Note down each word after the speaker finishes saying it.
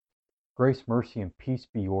Grace, mercy, and peace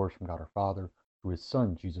be yours from God our Father, through his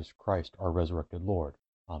Son, Jesus Christ, our resurrected Lord.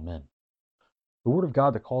 Amen. The word of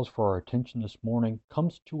God that calls for our attention this morning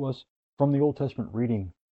comes to us from the Old Testament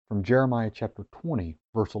reading from Jeremiah chapter 20,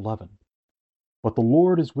 verse 11. But the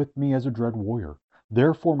Lord is with me as a dread warrior.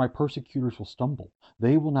 Therefore my persecutors will stumble.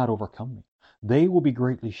 They will not overcome me. They will be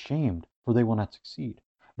greatly shamed, for they will not succeed.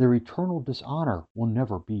 Their eternal dishonor will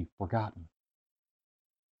never be forgotten.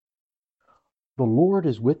 The Lord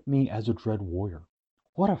is with me as a dread warrior.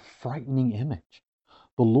 What a frightening image.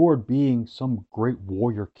 The Lord being some great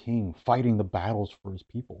warrior king fighting the battles for his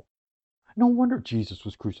people. No wonder Jesus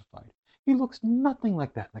was crucified. He looks nothing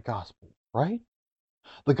like that in the gospel, right?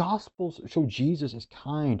 The gospels show Jesus as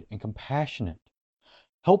kind and compassionate,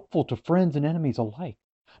 helpful to friends and enemies alike,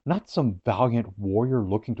 not some valiant warrior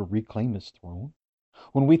looking to reclaim his throne.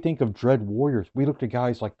 When we think of dread warriors, we look to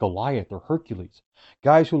guys like Goliath or Hercules,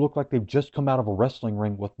 guys who look like they've just come out of a wrestling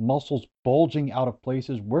ring with muscles bulging out of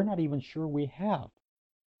places we're not even sure we have.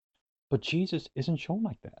 But Jesus isn't shown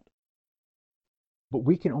like that. But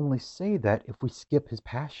we can only say that if we skip his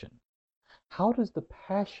passion. How does the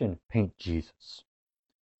passion paint Jesus?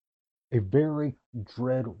 A very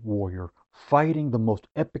dread warrior fighting the most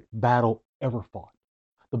epic battle ever fought.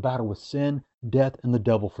 The battle with sin, death, and the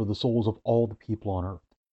devil for the souls of all the people on earth.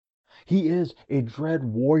 He is a dread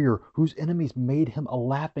warrior whose enemies made him a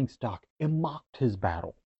laughingstock and mocked his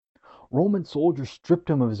battle. Roman soldiers stripped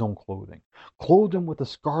him of his own clothing, clothed him with a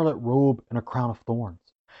scarlet robe and a crown of thorns.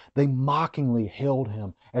 They mockingly hailed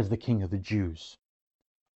him as the king of the Jews.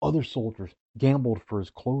 Other soldiers gambled for his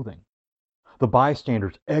clothing. The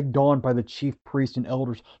bystanders, egged on by the chief priests and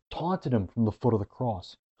elders, taunted him from the foot of the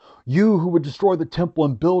cross. You who would destroy the temple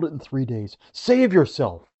and build it in 3 days, save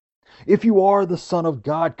yourself. If you are the Son of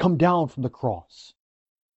God, come down from the cross.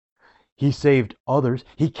 He saved others.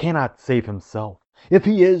 He cannot save himself. If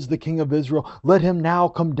he is the King of Israel, let him now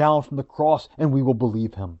come down from the cross and we will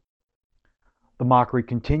believe him. The mockery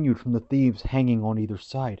continued from the thieves hanging on either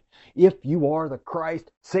side. If you are the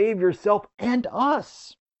Christ, save yourself and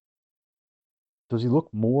us. Does he look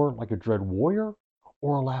more like a dread warrior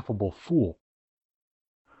or a laughable fool?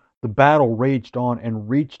 The battle raged on and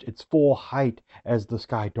reached its full height as the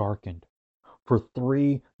sky darkened. For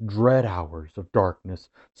 3 dread hours of darkness,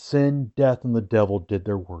 sin, death, and the devil did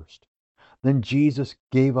their worst. Then Jesus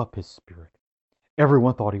gave up his spirit.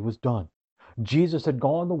 Everyone thought he was done. Jesus had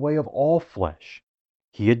gone the way of all flesh.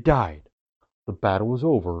 He had died. The battle was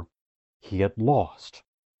over. He had lost.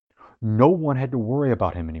 No one had to worry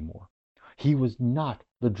about him anymore. He was not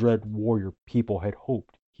the dread warrior people had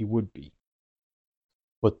hoped he would be.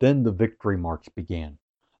 But then the victory march began.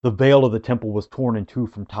 The veil of the temple was torn in two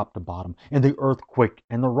from top to bottom, and the earth quaked,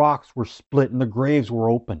 and the rocks were split, and the graves were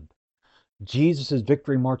opened. Jesus'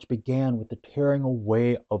 victory march began with the tearing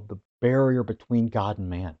away of the barrier between God and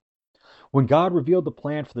man. When God revealed the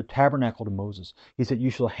plan for the tabernacle to Moses, he said,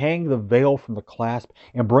 "You shall hang the veil from the clasp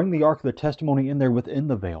and bring the ark of the testimony in there within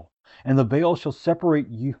the veil. And the veil shall separate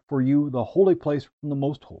you for you the holy place from the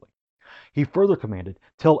most holy." He further commanded,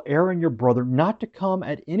 "Tell Aaron your brother not to come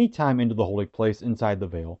at any time into the holy place inside the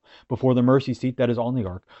veil, before the mercy seat that is on the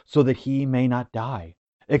ark, so that he may not die,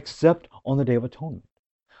 except on the Day of Atonement."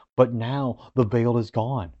 But now the veil is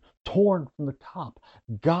gone, torn from the top.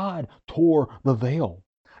 God tore the veil.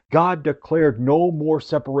 God declared no more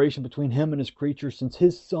separation between him and his creatures since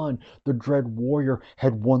his son, the dread warrior,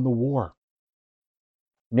 had won the war.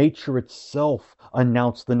 Nature itself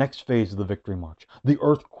announced the next phase of the victory march. The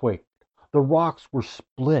earth quaked. The rocks were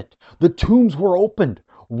split. The tombs were opened.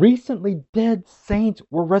 Recently dead saints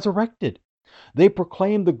were resurrected. They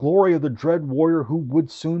proclaimed the glory of the dread warrior who would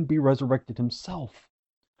soon be resurrected himself.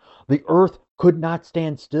 The earth could not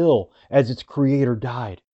stand still as its creator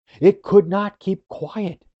died. It could not keep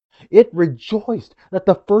quiet. It rejoiced that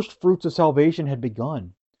the first fruits of salvation had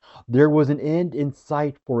begun. There was an end in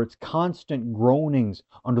sight for its constant groanings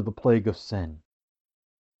under the plague of sin.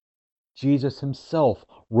 Jesus himself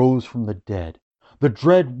rose from the dead. The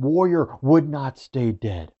dread warrior would not stay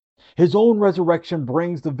dead. His own resurrection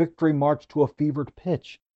brings the victory march to a fevered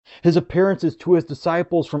pitch. His appearances to his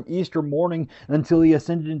disciples from Easter morning until he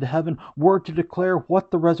ascended into heaven were to declare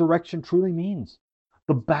what the resurrection truly means.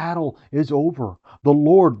 The battle is over. The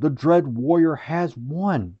Lord, the dread warrior, has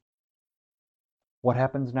won. What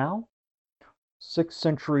happens now? 6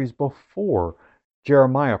 centuries before,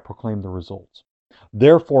 Jeremiah proclaimed the results.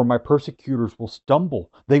 "Therefore my persecutors will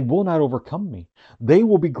stumble. They will not overcome me. They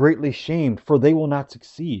will be greatly shamed, for they will not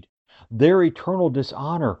succeed. Their eternal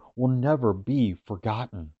dishonor will never be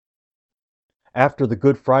forgotten." After the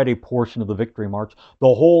Good Friday portion of the Victory March,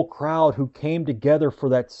 the whole crowd who came together for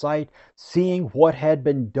that sight, seeing what had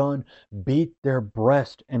been done, beat their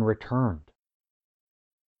breast and returned.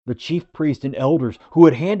 The chief priests and elders who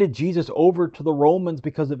had handed Jesus over to the Romans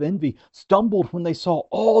because of envy stumbled when they saw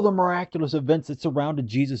all the miraculous events that surrounded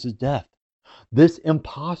Jesus' death. This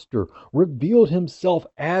impostor revealed himself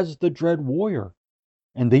as the dread warrior,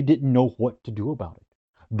 and they didn't know what to do about it.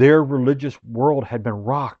 Their religious world had been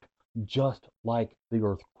rocked just like the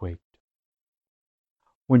earth quaked.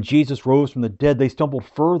 When Jesus rose from the dead, they stumbled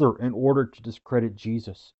further in order to discredit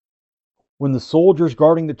Jesus. When the soldiers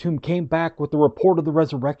guarding the tomb came back with the report of the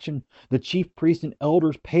resurrection, the chief priests and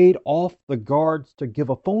elders paid off the guards to give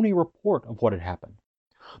a phony report of what had happened.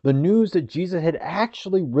 The news that Jesus had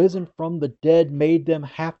actually risen from the dead made them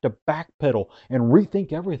have to backpedal and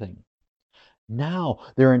rethink everything. Now,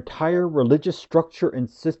 their entire religious structure and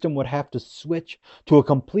system would have to switch to a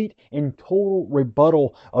complete and total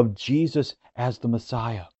rebuttal of Jesus as the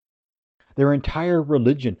Messiah. Their entire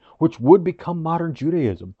religion, which would become modern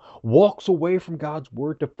Judaism, walks away from God's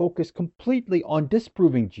Word to focus completely on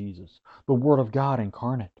disproving Jesus, the Word of God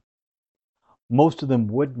incarnate. Most of them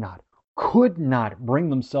would not, could not bring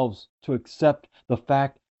themselves to accept the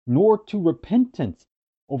fact nor to repentance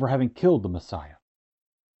over having killed the Messiah.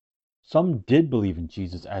 Some did believe in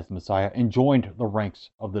Jesus as the Messiah and joined the ranks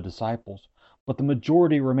of the disciples, but the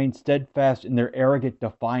majority remained steadfast in their arrogant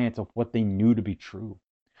defiance of what they knew to be true.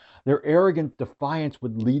 Their arrogant defiance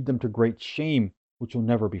would lead them to great shame, which will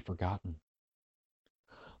never be forgotten.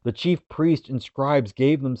 The chief priests and scribes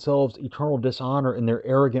gave themselves eternal dishonor in their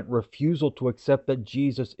arrogant refusal to accept that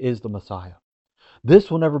Jesus is the Messiah.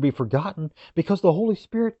 This will never be forgotten because the Holy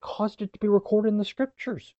Spirit caused it to be recorded in the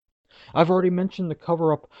Scriptures. I've already mentioned the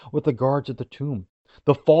cover-up with the guards at the tomb,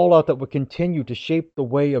 the fallout that would continue to shape the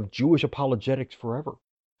way of Jewish apologetics forever.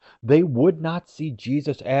 They would not see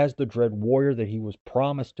Jesus as the dread warrior that he was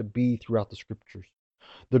promised to be throughout the Scriptures.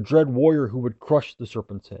 The dread warrior who would crush the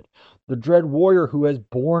serpent's head. The dread warrior who has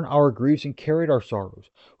borne our griefs and carried our sorrows.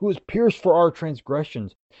 Who was pierced for our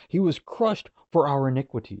transgressions. He was crushed for our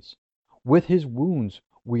iniquities. With his wounds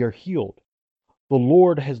we are healed. The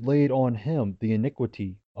Lord has laid on him the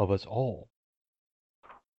iniquity of us all.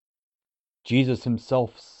 Jesus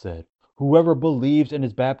himself said, "Whoever believes and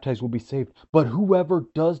is baptized will be saved, but whoever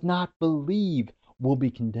does not believe will be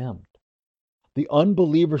condemned." The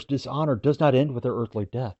unbeliever's dishonor does not end with their earthly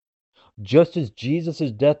death. Just as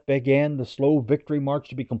Jesus' death began the slow victory march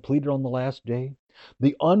to be completed on the last day,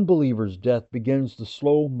 the unbeliever's death begins the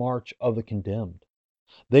slow march of the condemned.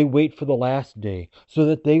 They wait for the last day so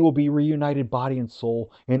that they will be reunited body and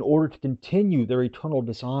soul in order to continue their eternal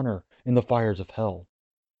dishonor in the fires of hell.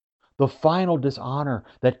 The final dishonor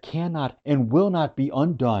that cannot and will not be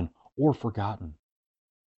undone or forgotten.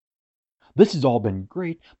 This has all been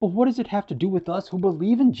great, but what does it have to do with us who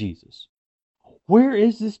believe in Jesus? Where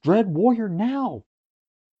is this dread warrior now?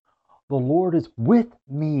 The Lord is with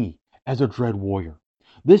me as a dread warrior.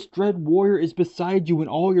 This dread warrior is beside you in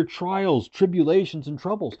all your trials, tribulations, and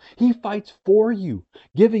troubles. He fights for you,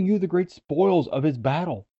 giving you the great spoils of his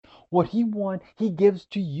battle. What he won, he gives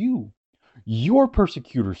to you. Your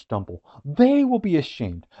persecutors stumble. They will be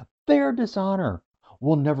ashamed. Their dishonor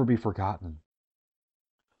will never be forgotten.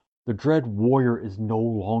 The dread warrior is no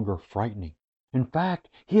longer frightening. In fact,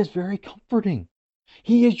 he is very comforting.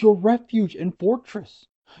 He is your refuge and fortress.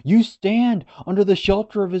 You stand under the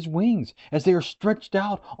shelter of his wings as they are stretched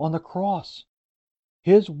out on the cross.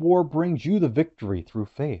 His war brings you the victory through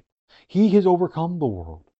faith. He has overcome the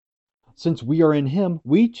world. Since we are in him,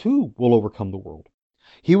 we too will overcome the world.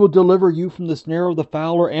 He will deliver you from the snare of the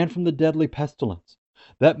fowler and from the deadly pestilence.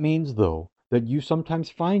 That means, though, that you sometimes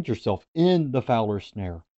find yourself in the fowler's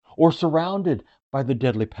snare or surrounded by the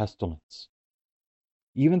deadly pestilence.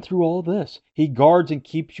 Even through all this, he guards and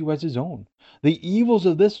keeps you as his own. The evils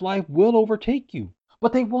of this life will overtake you,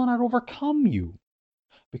 but they will not overcome you,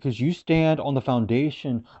 because you stand on the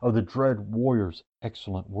foundation of the dread warrior's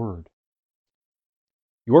excellent word.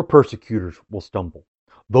 Your persecutors will stumble,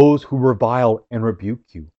 those who revile and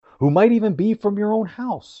rebuke you, who might even be from your own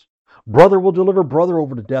house. Brother will deliver brother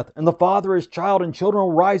over to death, and the father his child, and children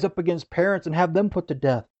will rise up against parents and have them put to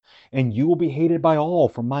death. And you will be hated by all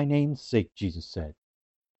for my name's sake, Jesus said.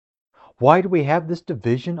 Why do we have this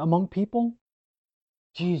division among people?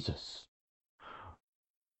 Jesus.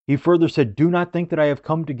 He further said, "Do not think that I have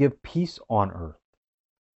come to give peace on earth.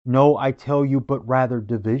 No, I tell you, but rather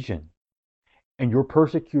division." And your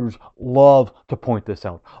persecutors love to point this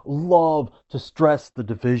out, love to stress the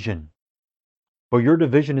division. But your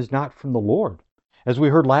division is not from the Lord. As we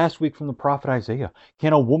heard last week from the prophet Isaiah,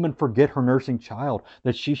 can a woman forget her nursing child,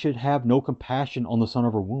 that she should have no compassion on the son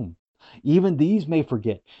of her womb? Even these may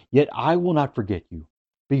forget, yet I will not forget you.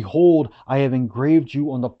 Behold, I have engraved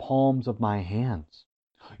you on the palms of my hands.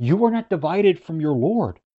 You are not divided from your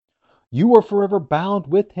Lord. You are forever bound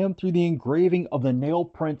with him through the engraving of the nail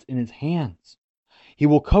prints in his hands. He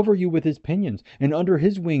will cover you with his pinions, and under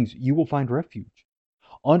his wings you will find refuge.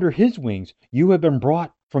 Under his wings you have been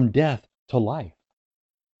brought from death to life.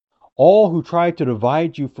 All who try to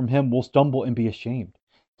divide you from him will stumble and be ashamed.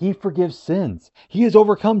 He forgives sins. He has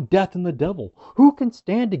overcome death and the devil. Who can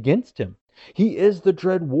stand against him? He is the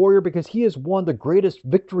dread warrior because he has won the greatest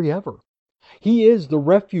victory ever. He is the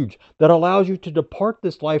refuge that allows you to depart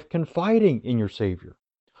this life confiding in your Savior.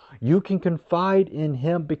 You can confide in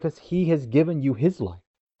him because he has given you his life.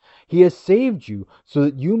 He has saved you so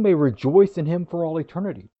that you may rejoice in him for all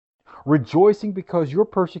eternity. Rejoicing because your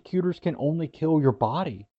persecutors can only kill your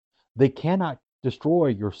body. They cannot destroy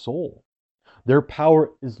your soul. Their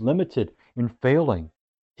power is limited and failing.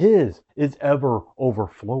 His is ever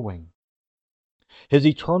overflowing. His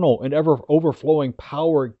eternal and ever overflowing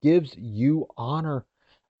power gives you honor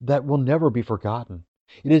that will never be forgotten.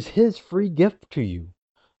 It is his free gift to you.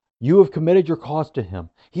 You have committed your cause to him.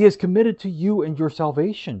 He has committed to you and your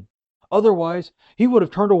salvation. Otherwise, he would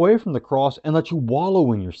have turned away from the cross and let you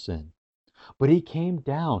wallow in your sin. But he came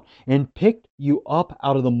down and picked you up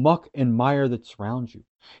out of the muck and mire that surrounds you.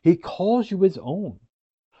 He calls you his own.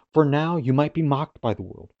 For now, you might be mocked by the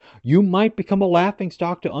world. You might become a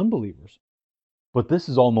laughingstock to unbelievers. But this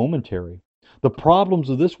is all momentary. The problems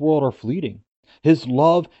of this world are fleeting. His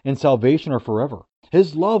love and salvation are forever.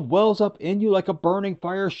 His love wells up in you like a burning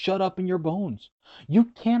fire shut up in your bones. You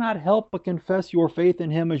cannot help but confess your faith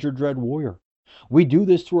in him as your dread warrior. We do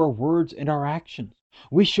this through our words and our actions.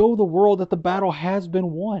 We show the world that the battle has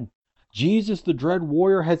been won. Jesus, the dread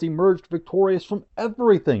warrior, has emerged victorious from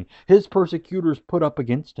everything his persecutors put up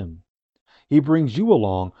against him. He brings you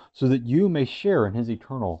along so that you may share in his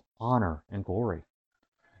eternal honor and glory.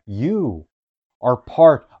 You are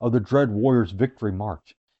part of the dread warrior's victory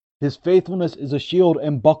march. His faithfulness is a shield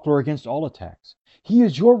and buckler against all attacks. He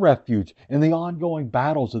is your refuge in the ongoing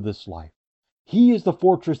battles of this life. He is the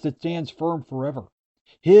fortress that stands firm forever.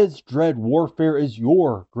 His dread warfare is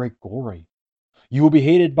your great glory. You will be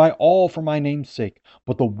hated by all for my name's sake,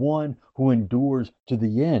 but the one who endures to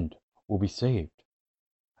the end will be saved.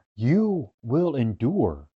 You will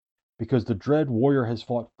endure because the dread warrior has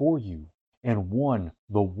fought for you and won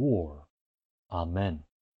the war. Amen.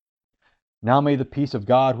 Now may the peace of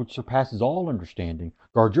God, which surpasses all understanding,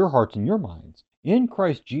 guard your hearts and your minds in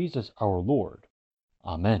Christ Jesus our Lord.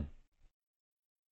 Amen.